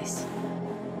she's the best.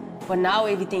 But now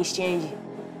everything's changed.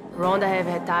 Ronda have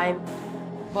her time,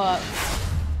 but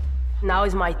now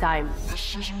is my time. Amanda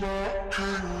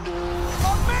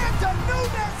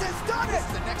Nunes has done it!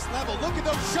 The next level, look at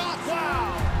those shots.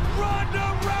 Wow,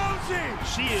 Ronda Rousey.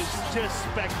 she is just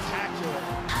spectacular.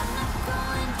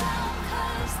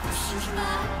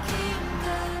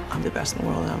 I'm the best in the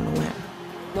world, and I'm gonna win.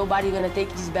 Nobody gonna take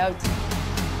this belt.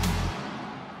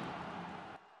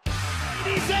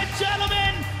 Ladies and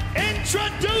gentlemen,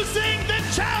 introducing the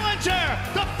challenger,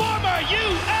 the former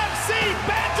UFC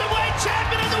bantamweight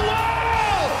champion of the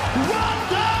world,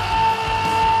 Ronda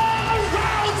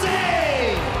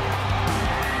Rousey!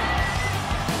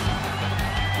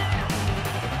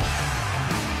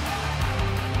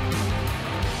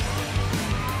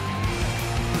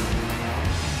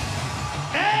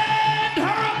 And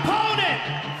her opponent,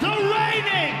 the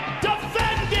reigning,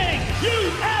 defending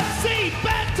UFC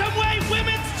bantamweight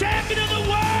women's champion of the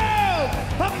world,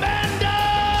 Amanda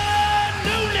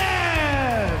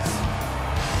Nunes!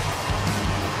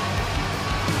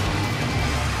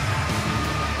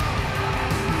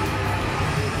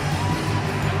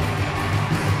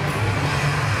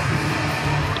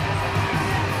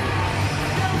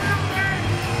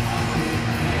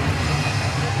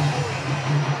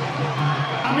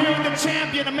 I'm here with the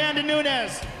champion, Amanda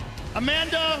Nunes.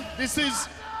 Amanda, this is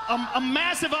a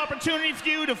massive opportunity for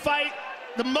you to fight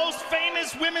the most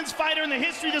famous women's fighter in the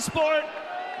history of the sport.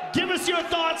 Give us your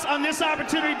thoughts on this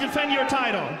opportunity to defend your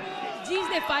title. This is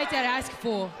the fight I asked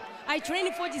for. I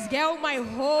trained for this girl my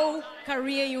whole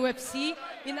career in UFC,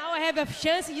 and now I have a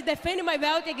chance to defend my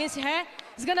belt against her.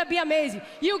 It's gonna be amazing.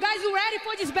 You guys ready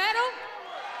for this battle?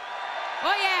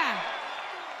 Oh yeah.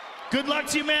 Good luck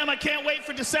to you, ma'am. I can't wait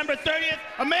for December 30th.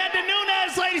 Amanda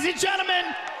Nunes, ladies and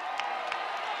gentlemen.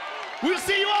 We'll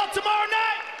see you all tomorrow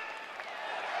night.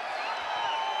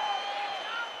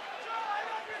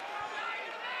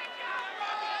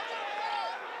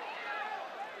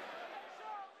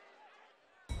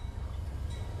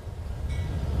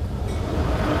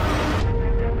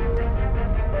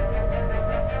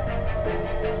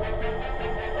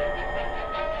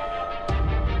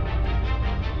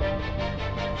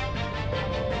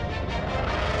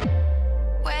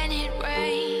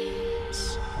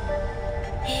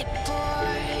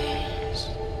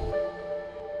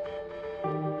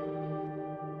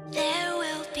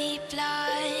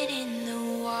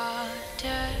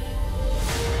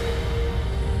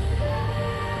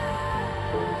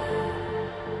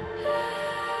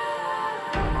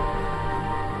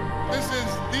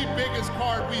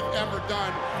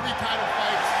 Octagon, 3 title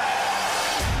fights.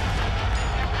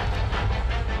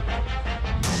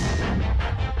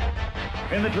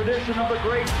 In the tradition of the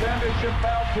great championship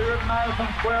bout here at Madison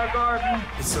Square Garden.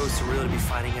 It's so surreal to be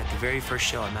fighting at the very first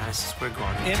show at Madison Square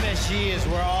Garden. MSG is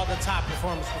where all the top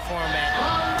performers perform at.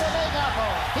 On the Big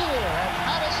Apple, here at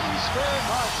Madison Square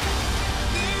Garden.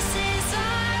 This is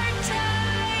our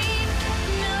time,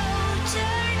 no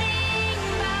turning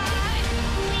back.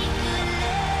 We could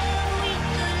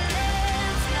live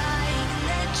like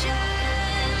legends.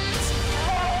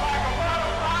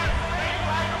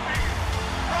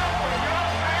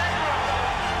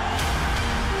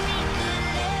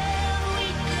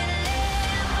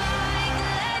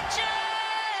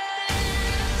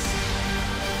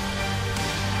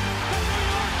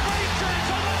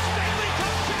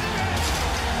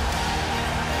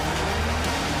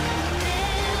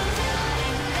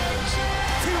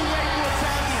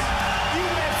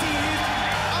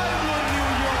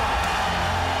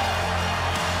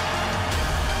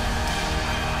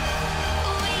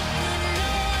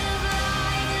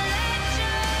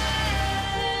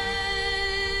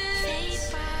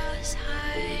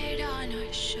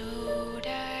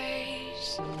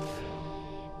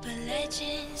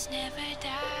 Legends never die.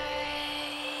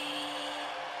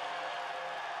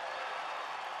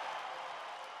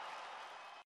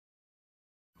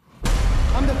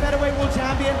 I'm the featherweight world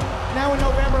champion. Now in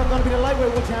November, I'm going to be the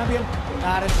lightweight world champion.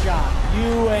 Not a shot.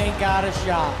 You ain't got a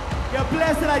shot. You're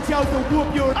blessed that I chose to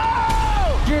whoop your...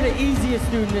 Oh! You're the easiest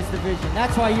dude in this division.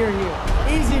 That's why you're here.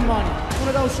 Easy money. One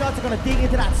of those shots are going to dig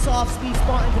into that soft speed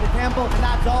spot into the temple, and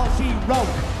that's all she wrote.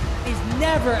 He's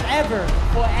never, ever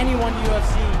fought anyone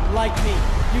UFC like me.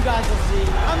 You guys will see.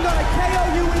 I'm going to KO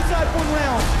you inside 1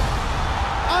 round.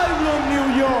 I love New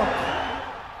York.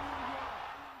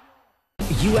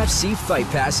 UFC Fight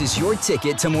Pass is your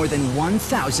ticket to more than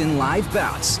 1,000 live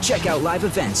bouts. Check out live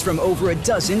events from over a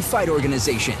dozen fight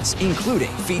organizations,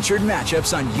 including featured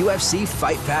matchups on UFC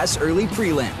Fight Pass early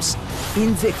prelims.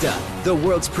 Invicta, the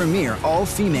world's premier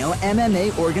all-female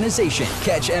MMA organization.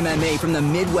 Catch MMA from the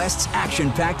Midwest's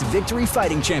action-packed Victory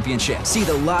Fighting Championship. See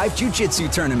the live jiu-jitsu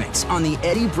tournaments on the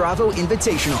Eddie Bravo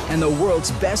Invitational and the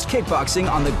world's best kickboxing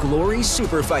on the Glory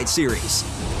Super Fight Series.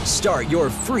 Start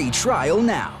your free trial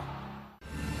now.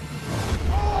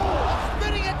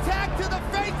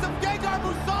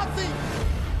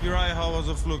 Uriah Hall was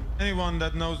a fluke. Anyone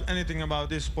that knows anything about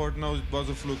this sport knows it was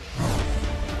a fluke.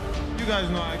 You guys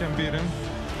know I can beat him.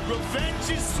 Revenge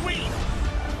is sweet.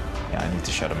 Yeah, I need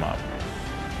to shut him up.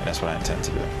 And that's what I intend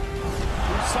to do.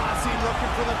 Mousasi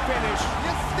looking for the finish.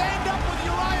 You stand up with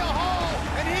Uriah Hall,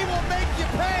 and he will make you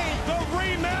pay. The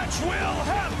rematch will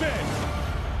happen.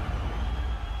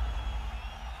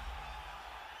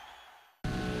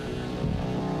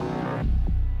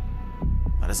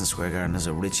 Madison Square Garden has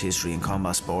a rich history in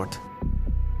combat sport.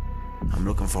 I'm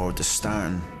looking forward to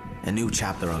starting a new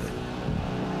chapter of it.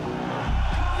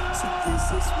 So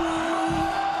this is where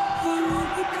I will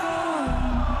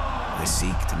become. I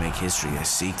seek to make history. I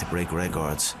seek to break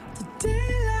records. The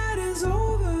daylight is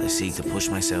over. I seek to push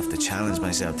myself, to challenge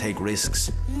myself, take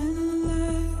risks.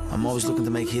 I'm always looking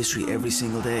to make history every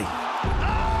single day.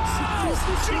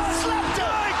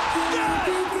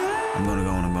 I'm gonna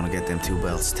go and I'm gonna get them 2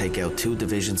 belts, take out 2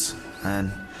 divisions,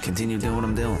 and continue doing what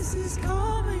I'm doing.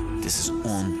 This is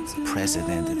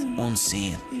unprecedented,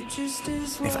 unseen.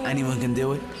 If anyone can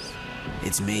do it,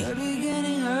 it's me.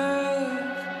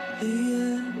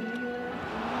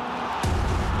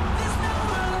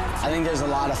 I think there's a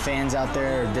lot of fans out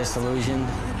there who are disillusioned.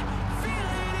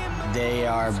 They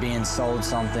are being sold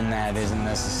something that isn't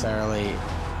necessarily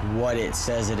what it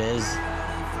says it is.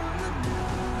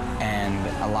 And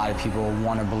a lot of people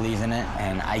want to believe in it,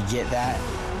 and I get that.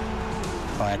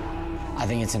 But I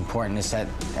think it's important to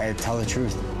tell the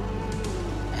truth,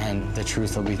 and the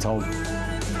truth will be told.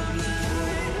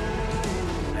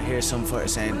 I hear some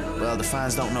fighters saying, well, the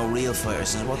fans don't know real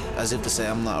fighters, as if to say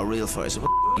I'm not a real fighter. So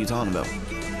what are you talking about?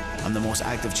 I'm the most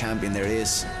active champion there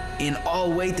is in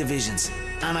all weight divisions,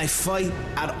 and I fight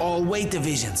at all weight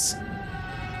divisions.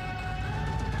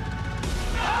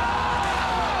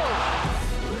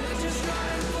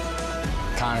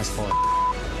 Connor's full of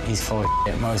He's full of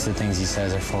shit. Most of the things he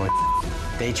says are full of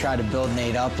shit. They try to build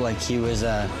Nate up like he was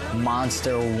a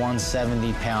monster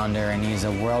 170-pounder and he's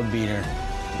a world beater.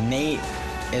 Nate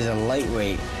is a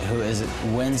lightweight who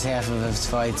wins half of his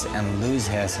fights and loses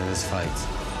half of his fights.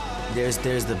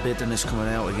 There's the bitterness coming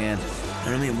out again. You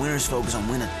know what I mean? Winners focus on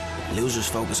winning. Losers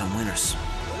focus on winners.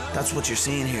 That's what you're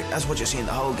seeing here. That's what you're seeing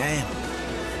the whole game.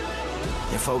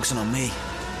 You're focusing on me.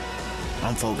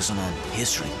 I'm focusing on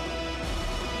history.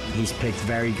 He's picked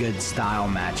very good style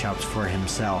matchups for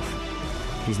himself.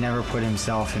 He's never put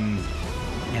himself in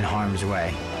harm's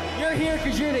way. You're here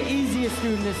because you're the easiest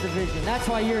dude in this division. That's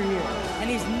why you're here. And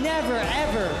he's never,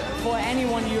 ever fought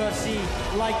anyone in UFC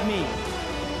like me.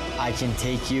 I can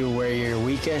take you where you're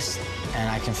weakest, and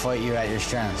I can fight you at your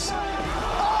strengths.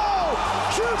 Oh!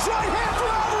 Huge right hand for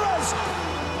Alvarez!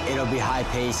 It'll be high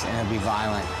pace and it'll be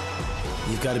violent.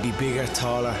 You've got to be bigger,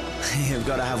 taller. You've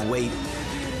got to have weight.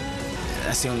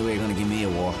 That's the only way you're going to give me a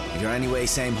war. If you're anyway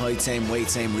same height, same weight,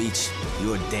 same reach,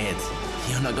 you're dead.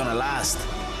 You're not going to last.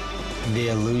 The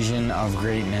illusion of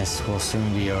greatness will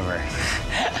soon be over.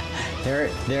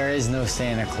 There is no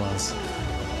Santa Claus.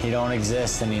 He don't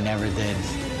exist and he never did.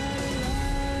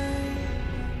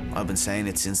 I've been saying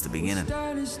it since the beginning.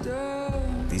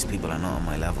 These people are not on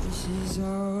my level.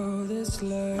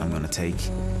 I'm gonna take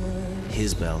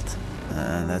his belt,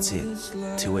 and that's it.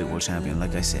 2-weight world champion,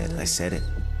 like I said it,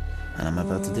 and I'm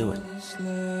about to do it.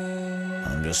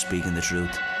 I'm just speaking the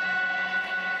truth.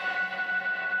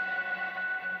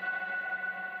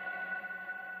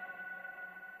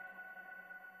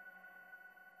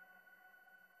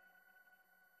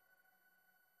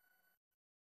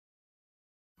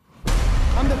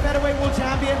 I'm the featherweight world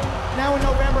champion. Now in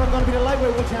November, I'm going to be the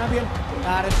lightweight world champion.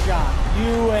 Not a shot.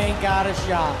 You ain't got a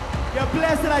shot. You're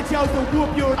blessed that I chose to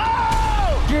whoop your...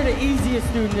 Oh! You're the easiest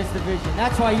dude in this division.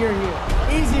 That's why you're here.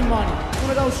 Easy money. One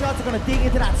of those shots are going to dig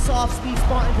into that soft, speed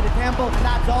spot into the temple, and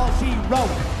that's all she wrote.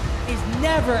 He's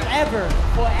never, ever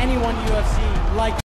fought anyone in UFC like